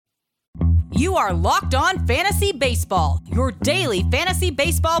You are Locked On Fantasy Baseball, your daily fantasy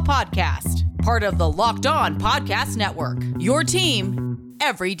baseball podcast. Part of the Locked On Podcast Network, your team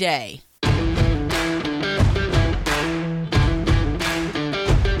every day.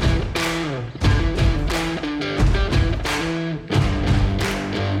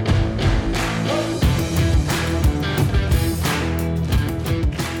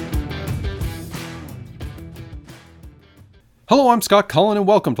 Hello, I'm Scott Cullen, and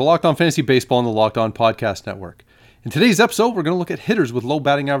welcome to Locked On Fantasy Baseball on the Locked On Podcast Network. In today's episode, we're going to look at hitters with low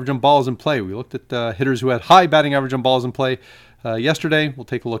batting average on balls in play. We looked at hitters who had high batting average on balls in play yesterday. We'll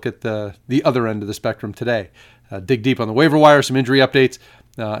take a look at the other end of the spectrum today. Dig deep on the waiver wire, some injury updates,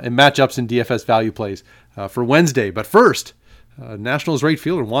 and matchups and DFS value plays for Wednesday. But first, Nationals right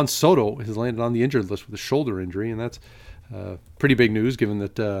fielder Juan Soto has landed on the injured list with a shoulder injury, and that's pretty big news given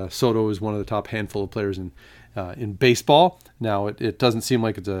that Soto is one of the top handful of players in baseball. Now, it doesn't seem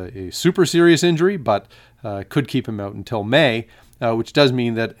like it's a super serious injury, but could keep him out until May, which does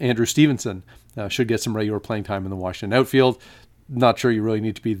mean that Andrew Stevenson should get some regular playing time in the Washington outfield. Not sure you really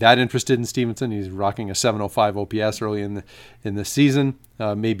need to be that interested in Stevenson. He's rocking a 705 OPS early in the season,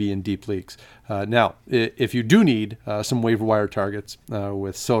 maybe in deep leagues. Now, if you do need some waiver wire targets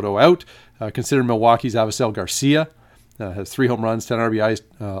with Soto out, consider Milwaukee's Avisail Garcia. Has 3 home runs, 10 RBIs,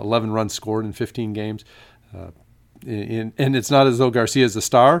 11 runs scored in 15 games. And it's not as though Garcia is a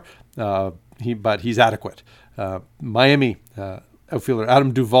star, but he's adequate. Miami outfielder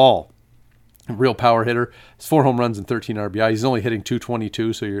Adam Duvall, a real power hitter. It's 4 home runs and 13 RBI. He's only hitting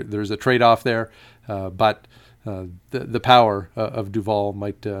 222, so there's a trade-off there. But the power of Duvall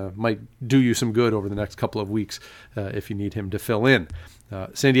might do you some good over the next couple of weeks if you need him to fill in.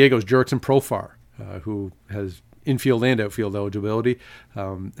 San Diego's Jurickson Profar, who has infield and outfield eligibility,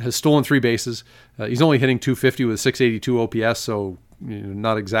 has stolen 3 bases. He's only hitting 250 with 682 OPS, so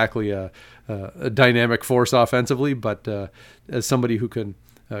not exactly a dynamic force offensively, but as somebody who can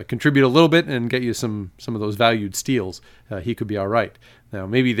contribute a little bit and get you some of those valued steals, he could be all right. Now,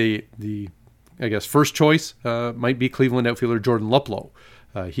 maybe the I guess first choice might be Cleveland outfielder Jordan Luplow.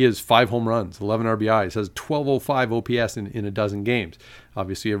 He has 5 home runs, 11 RBIs, has 1205 OPS in a dozen games.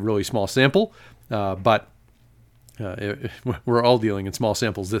 Obviously a really small sample, but we're all dealing in small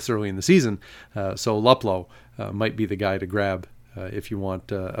samples this early in the season, so Luplow might be the guy to grab if you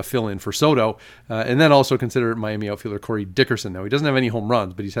want a fill-in for Soto. And then also consider Miami outfielder Corey Dickerson. Now, he doesn't have any home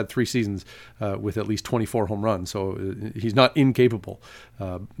runs, but he's had 3 seasons with at least 24 home runs, so he's not incapable.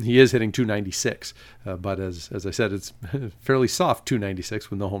 He is hitting 296, but as I said, it's fairly soft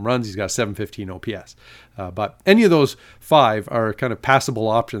 296 with no home runs. He's got 715 OPS. But any of those 5 are kind of passable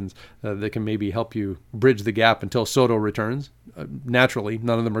options that can maybe help you bridge the gap until Soto returns. Naturally,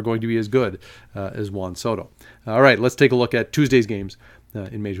 none of them are going to be as good as Juan Soto. All right, let's take a look at Tuesday's games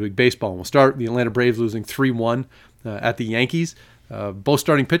in Major League Baseball. We'll start the Atlanta Braves losing 3-1 at the Yankees. Both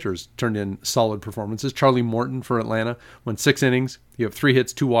starting pitchers turned in solid performances. Charlie Morton for Atlanta went 6 innings. He had 3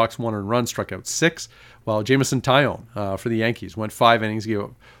 hits, 2 walks, 1 earned run, struck out 6. While Jameson Taillon for the Yankees went 5 innings, gave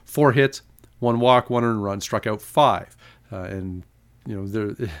up 4 hits, 1 walk, 1 earned run, struck out 5. And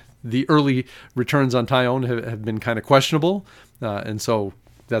the early returns on Taillon have been kind of questionable, and so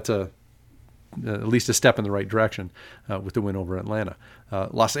that's at least a step in the right direction with the win over Atlanta.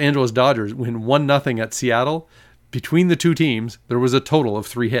 Los Angeles Dodgers win 1-0 at Seattle. Between the two teams, there was a total of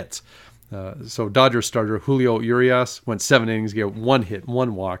 3 hits. So Dodgers starter Julio Urias went 7 innings, gave 1 hit,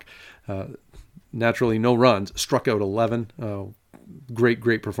 1 walk, naturally no runs, struck out 11.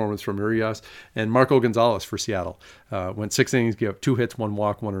 Great performance from Urias. And Marco Gonzalez for Seattle went 6 innings, gave up 2 hits, 1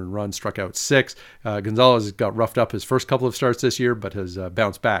 walk, 1 earned run, struck out 6. Gonzalez got roughed up his first couple of starts this year, but has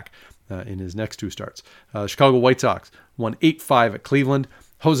bounced back in his next 2 starts. Chicago White Sox won 8-5 at Cleveland.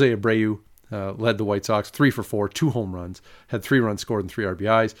 Jose Abreu led the White Sox 3 for 4, 2 home runs, had 3 runs scored and 3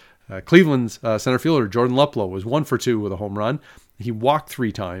 RBIs. Cleveland's center fielder Jordan Luplow was 1 for 2 with a home run. He walked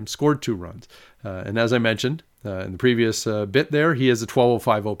 3 times, scored 2 runs. And as I mentioned in the previous bit there, he has a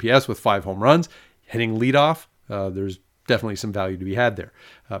 1205 OPS with 5 home runs. Hitting leadoff, there's definitely some value to be had there.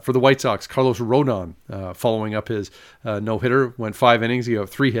 For the White Sox, Carlos Rodon, following up his no-hitter, went 5 innings. He got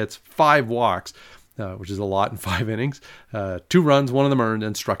 3 hits, 5 walks, which is a lot in 5 innings. 2 runs, 1 of them earned,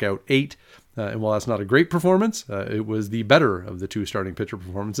 and struck out 8. And while that's not a great performance, it was the better of the 2 starting pitcher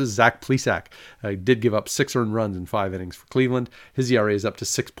performances. Zach Plesac did give up 6 earned runs in 5 innings for Cleveland. His ERA is up to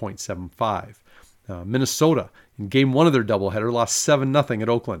 6.75. Minnesota, in Game 1 of their doubleheader, lost 7-0 at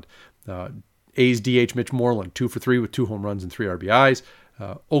Oakland. A's DH Mitch Moreland, 2 for 3 with 2 home runs and 3 RBIs.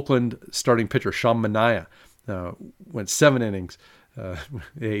 Oakland starting pitcher Sean Manaea went 7 innings, a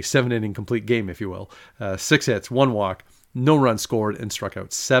 7-inning complete game, if you will. 6 hits, 1 walk, no runs scored, and struck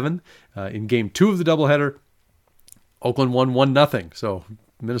out 7. In Game 2 of the doubleheader, Oakland won 1-0. So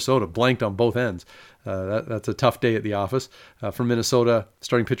Minnesota blanked on both ends. That's a tough day at the office. For Minnesota,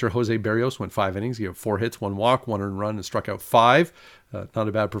 starting pitcher Jose Berrios went 5 innings. He had 4 hits, 1 walk, 1 earned run, and struck out 5. Not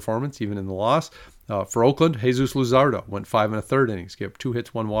a bad performance, even in the loss. For Oakland, Jesus Luzardo went 5 1/3 innings. He had 2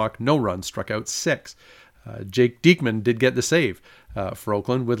 hits, 1 walk, no runs, struck out 6. Jake Diekman did get the save for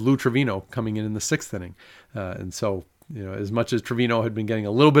Oakland, with Lou Trevino coming in the 6th inning. And so, as much as Trevino had been getting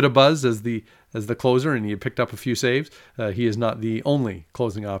a little bit of buzz as the closer, and he had picked up a few saves, he is not the only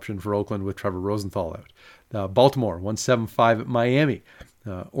closing option for Oakland with Trevor Rosenthal out. Baltimore won 7-5 at Miami.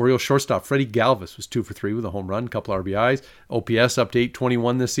 Orioles shortstop Freddie Galvis was 2 for 3 with a home run, couple RBIs. OPS up to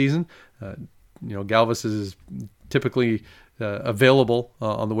 821 this season. Galvis is typically available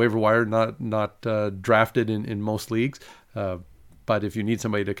on the waiver wire, not drafted in most leagues. But if you need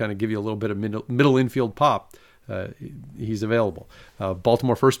somebody to kind of give you a little bit of middle infield pop, he's available.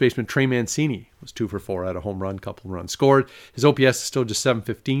 Baltimore first baseman Trey Mancini was 2 for 4, had a home run, couple of runs scored. His OPS is still just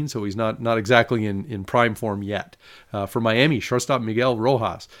 715, so he's not exactly in prime form yet. For Miami, shortstop Miguel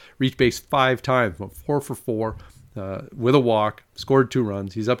Rojas reached base 5 times, went 4 for 4 with a walk, scored 2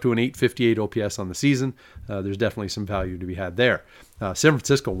 runs. He's up to an 858 OPS on the season. There's definitely some value to be had there. San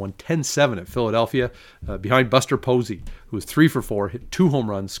Francisco won 10-7 at Philadelphia behind Buster Posey, who was 3 for 4, hit 2 home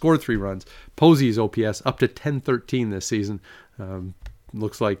runs, scored 3 runs. Posey's OPS up to 1013 this season.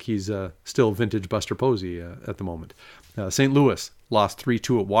 Looks like he's still vintage Buster Posey at the moment. St. Louis lost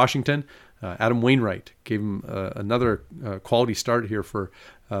 3-2 at Washington. Adam Wainwright gave him another quality start here for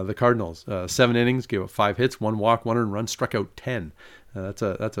the Cardinals. 7 innings, gave up 5 hits, 1 walk, 1 earned run, struck out 10. That's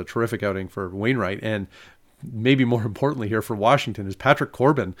a terrific outing for Wainwright. And maybe more importantly here for Washington is Patrick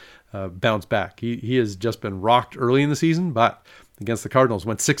Corbin bounced back. He has just been rocked early in the season, but against the Cardinals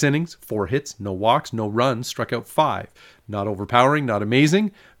went 6 innings, 4 hits, no walks, no runs, struck out 5. Not overpowering, not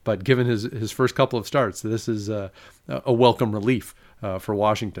amazing, but given his first couple of starts, this is a welcome relief for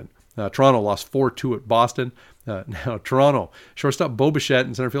Washington. Toronto lost 4-2 at Boston. Now, Toronto, shortstop Bo Bichette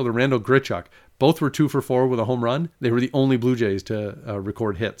and center fielder Randall Grichuk, both were 2 for 4 with a home run. They were the only Blue Jays to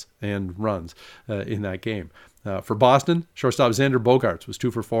record hits and runs in that game. For Boston, shortstop Xander Bogaerts was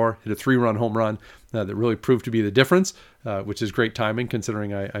 2 for 4, hit a 3-run home run that really proved to be the difference, which is great timing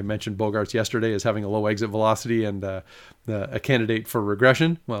considering I mentioned Bogaerts yesterday as having a low exit velocity and a candidate for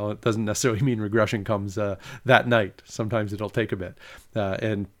regression. Well, it doesn't necessarily mean regression comes that night. Sometimes it'll take a bit.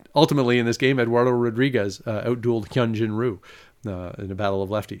 And ultimately in this game, Eduardo Rodriguez outdueled Hyunjin Ryu in a battle of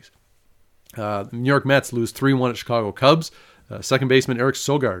lefties. New York Mets lose 3-1 at Chicago Cubs. Second baseman Eric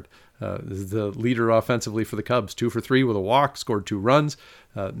Sogard is the leader offensively for the Cubs. 2 for 3 with a walk, scored 2 runs.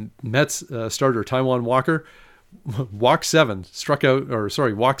 Mets starter Taijuan Walker walked 6, struck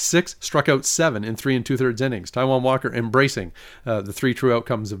out 7 in 3 2/3 innings. Taijuan Walker embracing the 3 true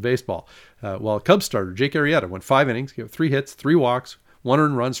outcomes of baseball. While Cubs starter Jake Arrieta went 5 innings, gave 3 hits, 3 walks, 1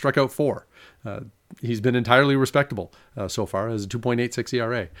 earned run, struck out 4. He's been entirely respectable so far, as a 2.86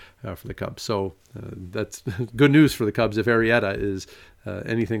 ERA for the Cubs. So that's good news for the Cubs if Arrieta is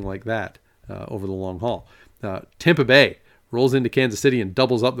anything like that over the long haul. Tampa Bay rolls into Kansas City and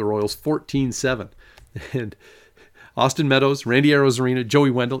doubles up the Royals 14-7. And Austin Meadows, Randy Arozarena,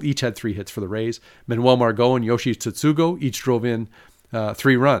 Joey Wendell each had 3 hits for the Rays. Manuel Margot and Yoshi Tsutsugo each drove in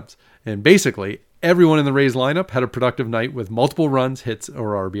 3 runs. And basically, everyone in the Rays lineup had a productive night with multiple runs, hits,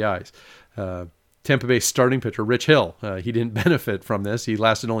 or RBIs. Tampa Bay starting pitcher Rich Hill, he didn't benefit from this. He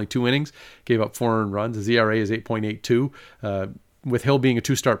lasted only 2 innings, gave up 4 earned runs. His ERA is 8.82. With Hill being a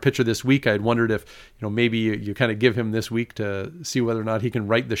 2-start pitcher this week, I had wondered if maybe you kind of give him this week to see whether or not he can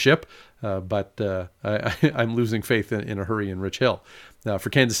right the ship. But I'm losing faith in a hurry in Rich Hill.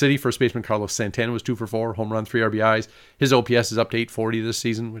 For Kansas City, first baseman Carlos Santana was 2 for 4, home run, 3 RBIs. His OPS is up to 840 this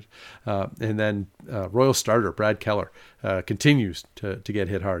season. And then Royal starter Brad Keller continues to get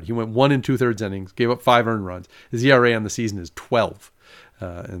hit hard. He went 1 2/3 innings, gave up 5 earned runs. His ERA on the season is 12.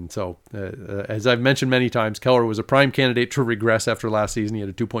 And so, as I've mentioned many times, Keller was a prime candidate to regress after last season. He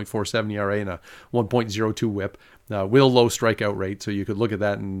had a 2.47 ERA and a 1.02 whip with a low strikeout rate. So you could look at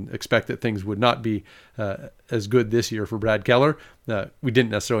that and expect that things would not be as good this year for Brad Keller. We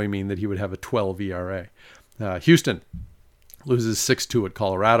didn't necessarily mean that he would have a 12 ERA. Houston loses 6-2 at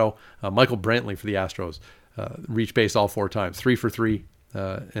Colorado. Michael Brantley for the Astros reached base all 4 times, 3 for 3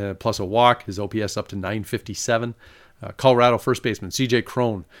 plus a walk. His OPS up to 957. Colorado first baseman C.J.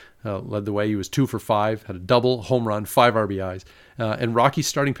 Cron led the way. He was 2 for 5, had a double, home run, 5 RBIs. And Rockies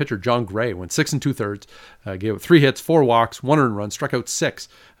starting pitcher John Gray went 6 2/3, gave up 3 hits, 4 walks, 1 earned run, struck out 6.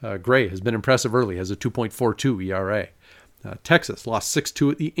 Gray has been impressive early, has a 2.42 ERA. Texas lost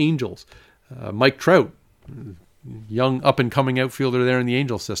 6-2 at the Angels. Mike Trout young up-and-coming outfielder there in the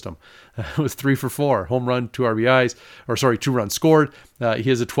Angels system. It was 3 for 4, home run, 2 RBIs, 2 runs scored. He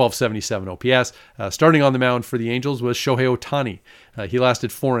has a 1277 OPS. Starting on the mound for the Angels was Shohei Ohtani. He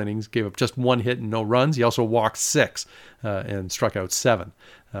lasted 4 innings, gave up just 1 hit and no runs. He also walked 6 and struck out 7.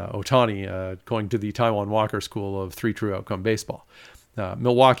 Ohtani going to the Taiwan Walker School of 3 True Outcome Baseball.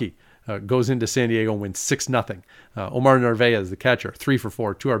 Milwaukee goes into San Diego and wins 6-0. Omar Narvaez, the catcher, 3 for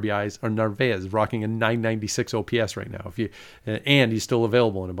 4, 2 RBIs. Narvaez rocking a 996 OPS right now. And he's still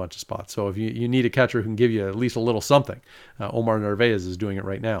available in a bunch of spots. So if you need a catcher who can give you at least a little something, Omar Narvaez is doing it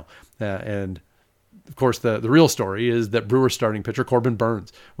right now. And of course, the real story is that Brewers starting pitcher Corbin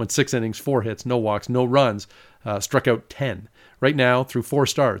Burnes went 6 innings, 4 hits, no walks, no runs, struck out 10. Right now, through 4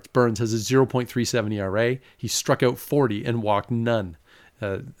 starts, Burnes has a 0.37 ERA. He struck out 40 and walked none.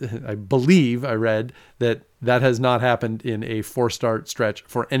 I believe I read that has not happened in a 4-start stretch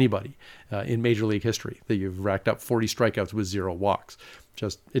for anybody in Major League history, that you've racked up 40 strikeouts with 0 walks.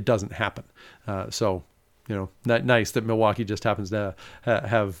 It doesn't happen. So, nice that Milwaukee just happens to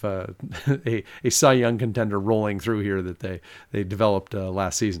have a Cy Young contender rolling through here that they developed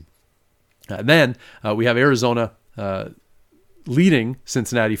last season. Then we have Arizona leading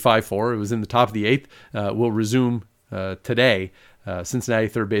Cincinnati 5-4. It was in the top of the 8th. Will resume today. Cincinnati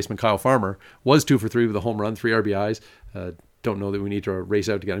third baseman Kyle Farmer was 2 for 3 with a home run, 3 RBIs. Don't know that we need to race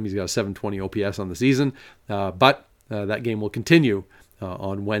out to get him. He's got a 720 OPS on the season. But that game will continue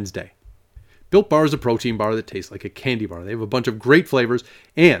on Wednesday. Built Bar is a protein bar that tastes like a candy bar. They have a bunch of great flavors,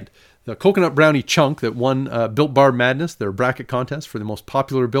 and the coconut brownie chunk that won Built Bar Madness, their bracket contest for the most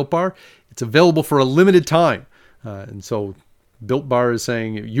popular Built Bar, it's available for a limited time. And so Built Bar is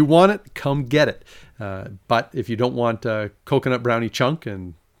saying, you want it, come get it. But if you don't want coconut brownie chunk,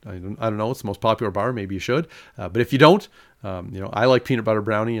 and I don't know, it's the most popular bar, maybe you should. But if you don't, I like peanut butter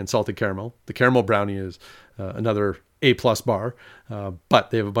brownie and salted caramel. The caramel brownie is another A+ bar,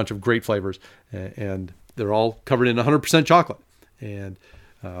 but they have a bunch of great flavors, and they're all covered in 100% chocolate. And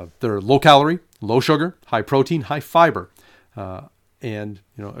they're low calorie, low sugar, high protein, high fiber, and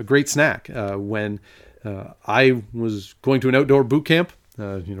a great snack. When I was going to an outdoor boot camp,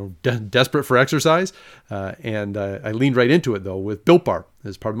 desperate for exercise, and I leaned right into it though with Built Bar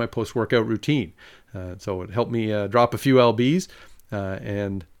as part of my post-workout routine. So it helped me drop a few lbs,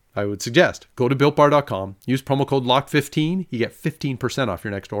 and I would suggest go to BuiltBar.com, use promo code LOCKED15, you get 15% off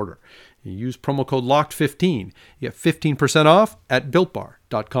your next order. You use promo code LOCKED15, you get 15% off at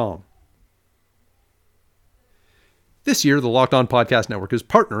BuiltBar.com. This year, the Locked On Podcast Network is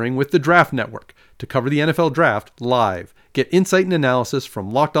partnering with the Draft Network to cover the NFL Draft live. Get insight and analysis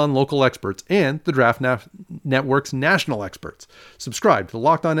from Locked On local experts and the Draft Network's national experts. Subscribe to the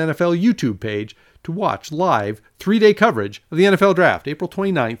Locked On NFL YouTube page to watch live 3-day coverage of the NFL Draft, April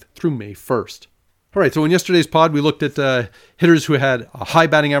 29th through May 1st. All right, so in yesterday's pod, we looked at hitters who had a high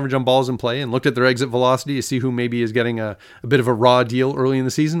batting average on balls in play and looked at their exit velocity to see who maybe is getting a bit of a raw deal early in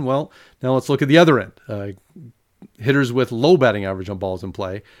the season. Well, now let's look at the other end. Hitters with low batting average on balls in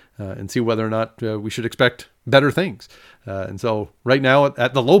play and see whether or not we should expect better things. And so right now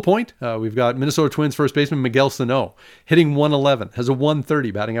at the low point, we've got Minnesota Twins first baseman Miguel Sano hitting 111, has a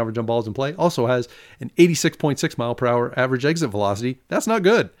 130 batting average on balls in play, also has an 86.6 mile per hour average exit velocity. That's not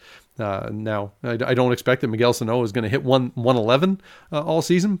good. Now, I don't expect that Miguel Sano is going to hit 111 all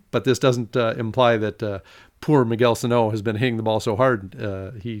season, but this doesn't imply that poor Miguel Sano has been hitting the ball so hard.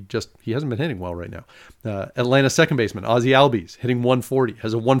 He hasn't been hitting well right now. Atlanta second baseman Ozzie Albies hitting 140,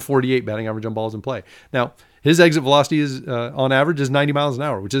 has a 148 batting average on balls in play. Now, his exit velocity is on average is 90 miles an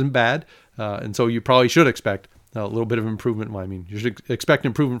hour, which isn't bad. And so you probably should expect a little bit of improvement. Well, I mean, you should expect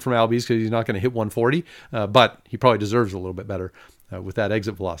improvement from Albies because he's not going to hit 140, but he probably deserves a little bit better with that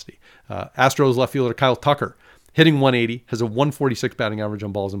exit velocity. Astros left fielder Kyle Tucker hitting 180, has a 146 batting average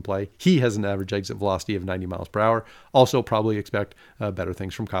on balls in play. He has an average exit velocity of 90 miles per hour. Also probably expect better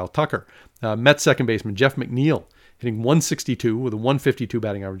things from Kyle Tucker. Mets second baseman Jeff McNeil hitting 162 with a 152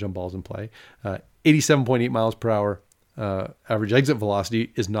 batting average on balls in play. 87.8 miles per hour average exit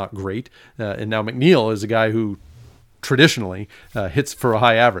velocity is not great. And now McNeil is a guy who traditionally hits for a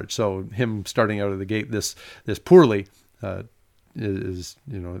high average. So him starting out of the gate this poorly is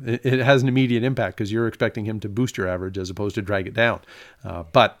it has an immediate impact because you're expecting him to boost your average as opposed to drag it down.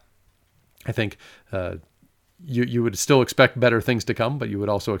 But I think you would still expect better things to come, but you would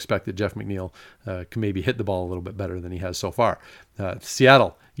also expect that Jeff McNeil can maybe hit the ball a little bit better than he has so far.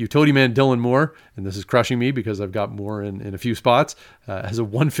 Seattle utility man Dylan Moore, and this is crushing me because I've got Moore in a few spots, has a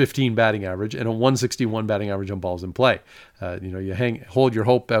 115 batting average and a 161 batting average on balls in play. You hold your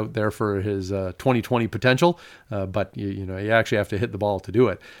hope out there for his 2020 potential, but you actually have to hit the ball to do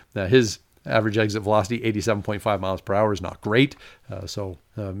it. His average exit velocity, 87.5 miles per hour, is not great. So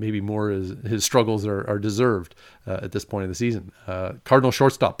maybe more his struggles are deserved at this point of the season. Cardinal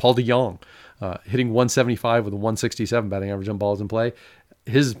shortstop Paul DeJong, hitting 175 with a 167 batting average on balls in play.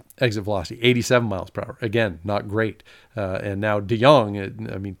 His exit velocity, 87 miles per hour. Again, not great. And now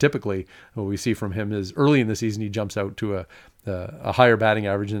DeJong, typically what we see from him is early in the season, he jumps out to a higher batting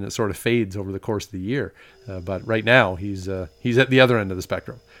average, and it sort of fades over the course of the year. But right now, he's at the other end of the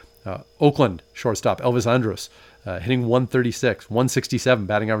spectrum. Oakland shortstop Elvis Andrus, hitting 136, 167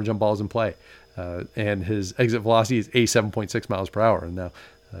 batting average on balls in play. And his exit velocity is 87.6 miles per hour. And now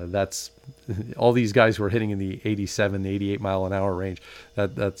that's all these guys who are hitting in the 87, 88 mile an hour range.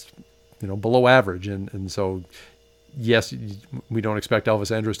 That's below average. And so, yes, we don't expect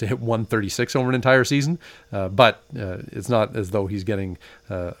Elvis Andrus to hit 136 over an entire season, but it's not as though he's getting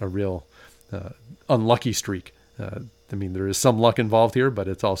a real unlucky streak. There is some luck involved here, but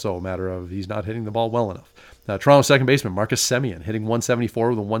it's also a matter of he's not hitting the ball well enough. Toronto second baseman Marcus Semien, hitting 174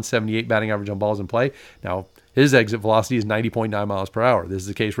 with a 178 batting average on balls in play. Now, his exit velocity is 90.9 miles per hour. This is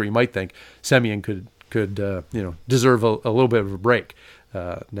a case where you might think Semien could deserve a little bit of a break.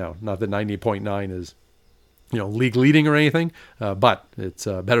 Now, not that 90.9 is league leading or anything, but it's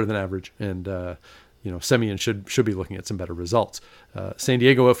better than average, and Semien should be looking at some better results. San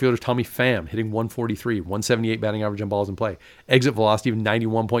Diego outfielder Tommy Pham, hitting 143, 178 batting average on balls in play. Exit velocity of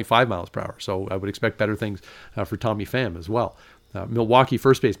 91.5 miles per hour. So I would expect better things for Tommy Pham as well. Milwaukee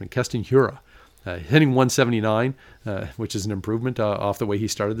first baseman Keston Hiura, hitting 179, which is an improvement off the way he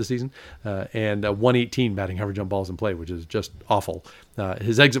started the season, and 118 batting average on balls in play, which is just awful.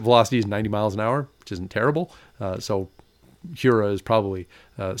 His exit velocity is 90 miles an hour, which isn't terrible. So Hiura is probably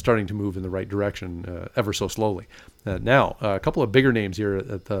starting to move in the right direction ever so slowly. Now, a couple of bigger names here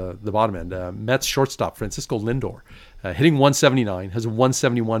at the bottom end. Mets shortstop Francisco Lindor, hitting 179, has a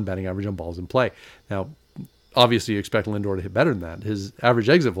 171 batting average on balls in play. Now, obviously, you expect Lindor to hit better than that. His average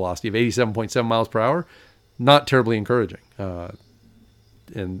exit velocity of 87.7 miles per hour, not terribly encouraging.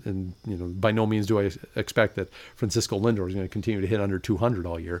 And by no means do I expect that Francisco Lindor is going to continue to hit under 200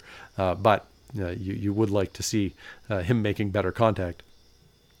 all year. But you would like to see him making better contact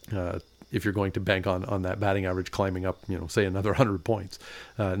if you're going to bank on that batting average climbing up, say another 100 points.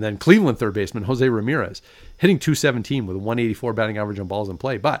 And then Cleveland third baseman Jose Ramirez, hitting 217 with a 184 batting average on balls in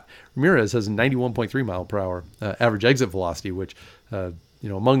play. But Ramirez has a 91.3 mile per hour average exit velocity, which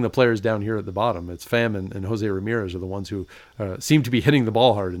among the players down here at the bottom, it's Pham and Jose Ramirez are the ones who seem to be hitting the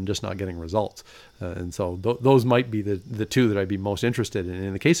ball hard and just not getting results. And so those might be the two that I'd be most interested in.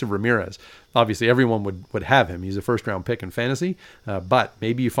 In the case of Ramirez, obviously everyone would have him. He's a first-round pick in fantasy, but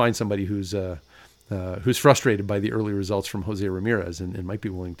maybe you find somebody who's frustrated by the early results from Jose Ramirez and might be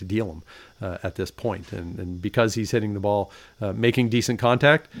willing to deal him at this point. And because he's hitting the ball, making decent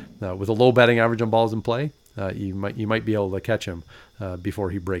contact with a low batting average on balls in play, you might be able to catch him before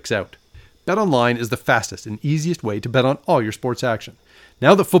he breaks out. BetOnline is the fastest and easiest way to bet on all your sports action.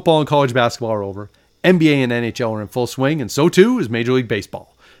 Now that football and college basketball are over, NBA and NHL are in full swing, and so too is Major League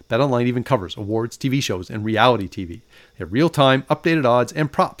Baseball. BetOnline even covers awards, TV shows, and reality TV. They have real-time, updated odds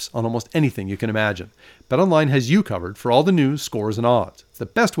and props on almost anything you can imagine. BetOnline has you covered for all the news, scores, and odds. It's the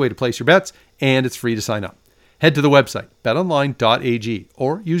best way to place your bets, and it's free to sign up. Head to the website, betonline.ag,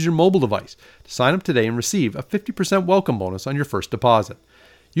 or use your mobile device to sign up today and receive a 50% welcome bonus on your first deposit.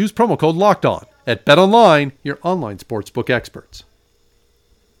 Use promo code LOCKEDON at BetOnline, your online sportsbook experts.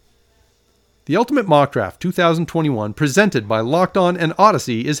 The Ultimate Mock Draft 2021, presented by Locked On and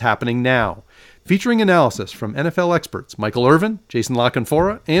Odyssey, is happening now, featuring analysis from NFL experts Michael Irvin, Jason La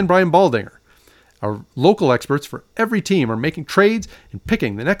Canfora, and Brian Baldinger. Our local experts for every team are making trades and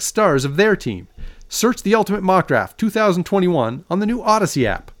picking the next stars of their team. Search the Ultimate Mock Draft 2021 on the new Odyssey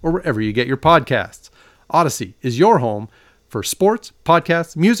app or wherever you get your podcasts. Odyssey is your home for sports,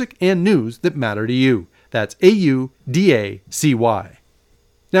 podcasts, music, and news that matter to you. That's AUDACY.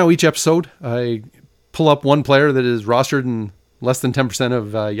 Now, each episode, I pull up one player that is rostered in less than 10%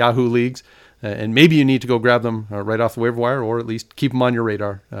 of Yahoo leagues, and maybe you need to go grab them right off the waiver wire, or at least keep them on your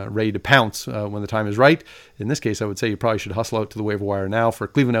radar, ready to pounce when the time is right. In this case, I would say you probably should hustle out to the waiver wire now for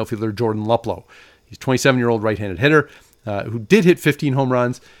Cleveland outfielder Jordan Luplow. He's a 27-year-old right-handed hitter who did hit 15 home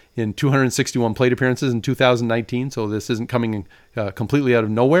runs in 261 plate appearances in 2019, so this isn't coming completely out of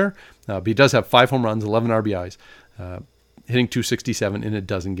nowhere. But he does have 5 home runs, 11 RBIs, hitting 267 in a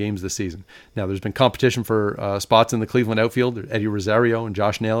dozen games this season. Now, there's been competition for spots in the Cleveland outfield. There's Eddie Rosario and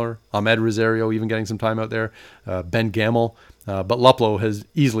Josh Naylor, Ahmed Rosario even getting some time out there, Ben Gamel. But Luplow has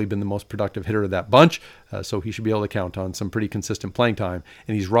easily been the most productive hitter of that bunch, so he should be able to count on some pretty consistent playing time,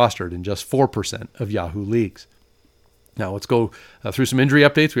 and he's rostered in just 4% of Yahoo leagues. Now let's go through some injury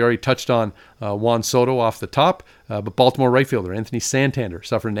updates. We already touched on Juan Soto off the top, but Baltimore right fielder Anthony Santander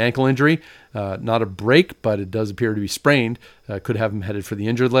suffered an ankle injury. Not a break, but it does appear to be sprained. Could have him headed for the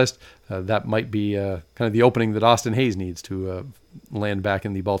injured list. That might be kind of the opening that Austin Hayes needs to land back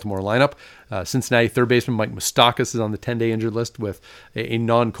in the Baltimore lineup. Cincinnati third baseman Mike Moustakas is on the 10-day injured list with a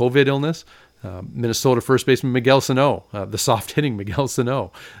non-COVID illness. Minnesota first baseman Miguel Sano, the soft-hitting Miguel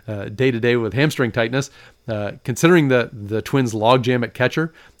Sano, day-to-day with hamstring tightness. Considering the Twins' logjam at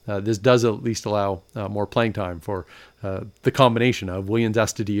catcher, this does at least allow more playing time for the combination of Willians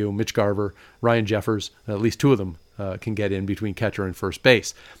Astudillo, Mitch Garver, Ryan Jeffers. At least two of them can get in between catcher and first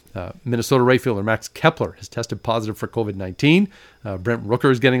base. Minnesota right fielder Max Kepler has tested positive for COVID-19. Brent Rooker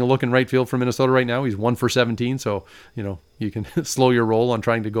is getting a look in right field for Minnesota right now. He's 1 for 17, so you can slow your roll on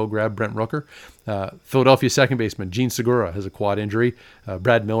trying to go grab Brent Rooker. Philadelphia second baseman Gene Segura has a quad injury.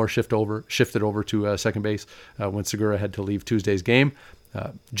 Brad Miller shifted over to second base when Segura had to leave Tuesday's game.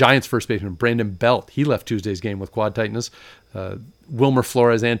 Giants first baseman Brandon Belt, he left Tuesday's game with quad tightness. Wilmer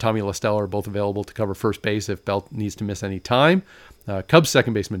Flores and Tommy La Stella are both available to cover first base if Belt needs to miss any time. Cubs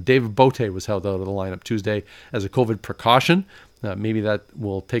second baseman David Bote was held out of the lineup Tuesday as a COVID precaution. Maybe that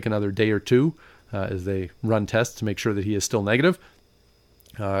will take another day or two as they run tests to make sure that he is still negative.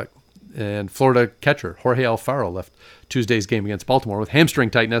 And Florida catcher Jorge Alfaro left Tuesday's game against Baltimore with hamstring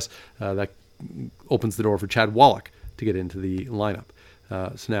tightness. That opens the door for Chad Wallach to get into the lineup.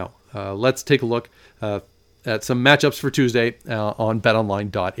 So now let's take a look at some matchups for Tuesday on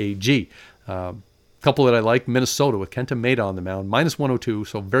betonline.ag. Couple that I like, Minnesota with Kenta Maeda on the mound, minus 102,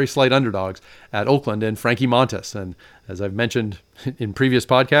 so very slight underdogs at Oakland, and Frankie Montas. And as I've mentioned in previous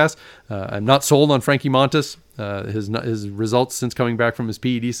podcasts, I'm not sold on Frankie Montas. His results since coming back from his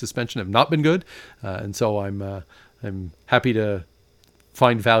PED suspension have not been good, and so I'm happy to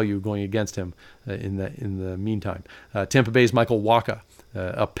find value going against him in the meantime. Tampa Bay's Michael Wacha,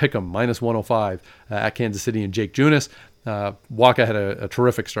 a pick'em, minus 105 at Kansas City, and Jake Junis. Wacha had a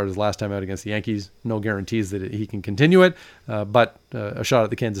terrific start his last time out against the Yankees. No guarantees that he can continue it, but a shot at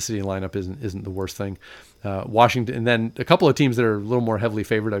the Kansas City lineup isn't the worst thing. Washington, and then a couple of teams that are a little more heavily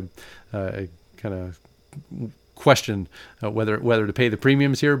favored. I kind of question whether to pay the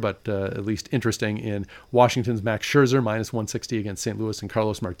premiums here, but at least interesting in Washington's Max Scherzer, minus 160 against St. Louis, and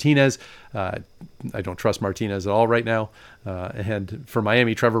Carlos Martinez. I don't trust Martinez at all right now. And for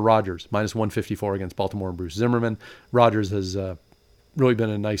Miami, Trevor Rogers, minus 154 against Baltimore and Bruce Zimmerman. Rogers has really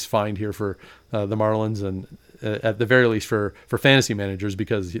been a nice find here for the Marlins, and at the very least for fantasy managers,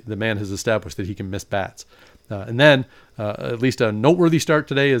 because the man has established that he can miss bats. And then at least a noteworthy start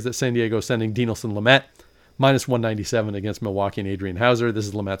today is that San Diego sending Dinelson Lamet, minus 197 against Milwaukee and Adrian Hauser. This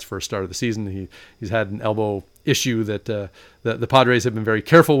is Lamet's first start of the season. He's had an elbow issue that the Padres have been very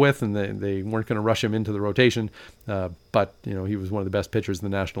careful with, and they weren't going to rush him into the rotation. But he was one of the best pitchers in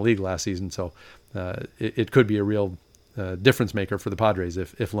the National League last season, so it could be a real difference maker for the Padres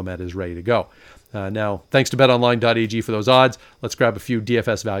if Lamet is ready to go. Now, thanks to betonline.ag for those odds. Let's grab a few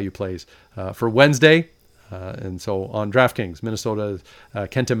DFS value plays for Wednesday. And so on DraftKings, Minnesota,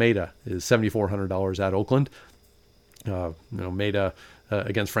 Kenta Maeda is $7,400 at Oakland. Maeda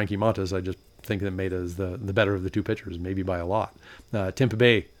against Frankie Montas, I just think that Maeda is the better of the two pitchers, maybe by a lot. Tampa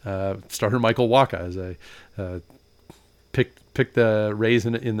Bay starter Michael Wacha, as I pick the Rays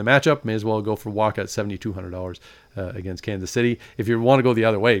in the matchup, may as well go for Wacha at $7,200 against Kansas City. If you want to go the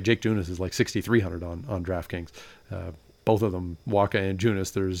other way, Jake Junis is like $6,300 on DraftKings. Both of them, Wacha and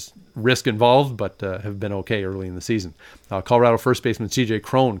Junis, there's risk involved, but have been okay early in the season. Colorado first baseman C.J.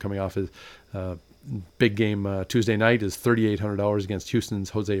 Cron, coming off his big game Tuesday night, is $3,800 against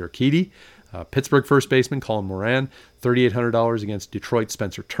Houston's Jose Urquidy. Pittsburgh first baseman Colin Moran, $3,800 against Detroit's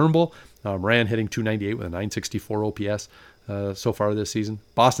Spencer Turnbull. Moran hitting .298 with a .964 OPS so far this season.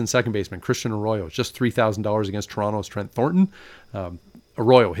 Boston second baseman Christian Arroyo, just $3,000 against Toronto's Trent Thornton.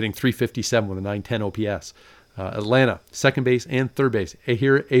 Arroyo hitting .357 with a .910 OPS. Atlanta, second base and third base.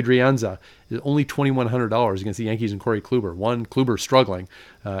 Ehir Adrianza is only $2,100 against the Yankees and Corey Kluber. Kluber struggling,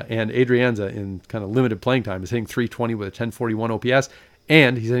 and Adrianza in kind of limited playing time is hitting .320 with a .1041 OPS,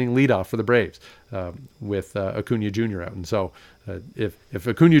 and he's hitting leadoff for the Braves with Acuna Jr. out. And so if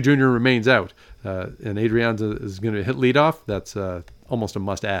Acuna Jr. remains out and Adrianza is going to hit leadoff, that's almost a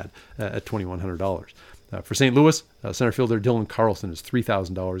must-add at $2,100. For St. Louis, center fielder Dylan Carlson is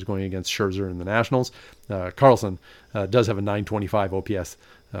 $3,000 going against Scherzer and the Nationals. Carlson does have a .925 OPS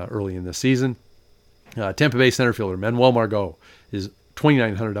early in this season. Tampa Bay center fielder Manuel Margot is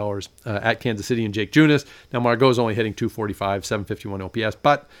 $2,900 at Kansas City and Jake Junis. Now Margot is only hitting .245, .751 OPS,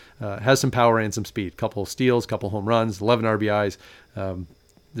 but has some power and some speed. Couple of steals, couple home runs, 11 RBIs.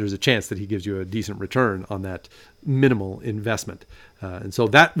 there's a chance that he gives you a decent return on that minimal investment. And so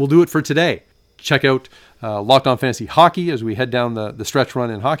that will do it for today. Check out Locked On Fantasy Hockey as we head down the stretch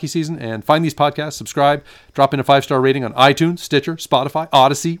run in hockey season, and find these podcasts, subscribe, drop in a 5-star rating on iTunes, Stitcher, Spotify,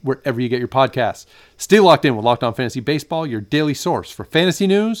 Odyssey, wherever you get your podcasts. Stay locked in with Locked On Fantasy Baseball, your daily source for fantasy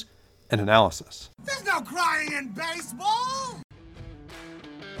news and analysis. There's no crying in baseball!